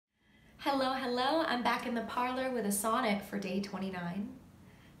Hello, hello, I'm back in the parlor with a sonnet for day 29.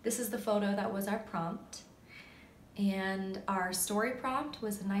 This is the photo that was our prompt. And our story prompt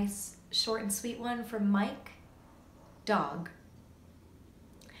was a nice short and sweet one from Mike, dog.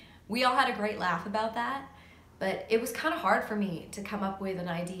 We all had a great laugh about that, but it was kind of hard for me to come up with an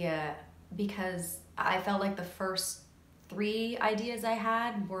idea because I felt like the first 3 ideas I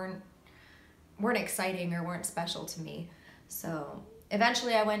had weren't exciting or weren't special to me. So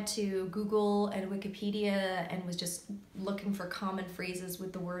eventually I went to Google and Wikipedia and was just looking for common phrases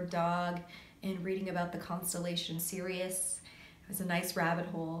with the word dog and reading about the constellation Sirius. It was a nice rabbit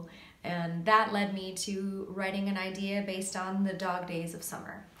hole, and that led me to writing an idea based on the dog days of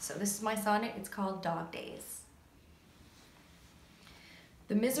summer. So this is my sonnet, it's called Dog Days.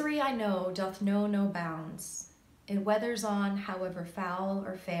 The misery I know doth know no bounds. It weathers on, however foul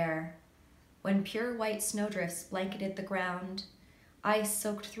or fair. When pure white snowdrifts blanketed the ground, ice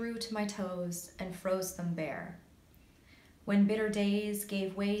soaked through to my toes and froze them bare. When bitter days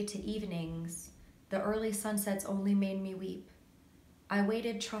gave way to evenings, the early sunsets only made me weep. I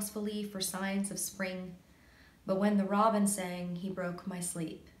waited trustfully for signs of spring, but when the robin sang, he broke my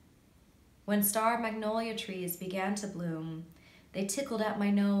sleep. When star magnolia trees began to bloom, they tickled at my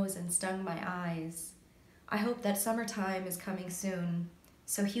nose and stung my eyes. I hope that summertime is coming soon,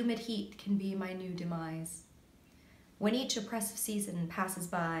 so humid heat can be my new demise. When each oppressive season passes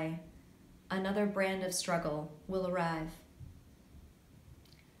by, another brand of struggle will arrive.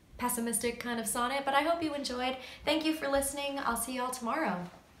 Pessimistic kind of sonnet, but I hope you enjoyed. Thank you for listening. I'll see y'all tomorrow.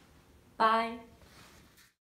 Bye.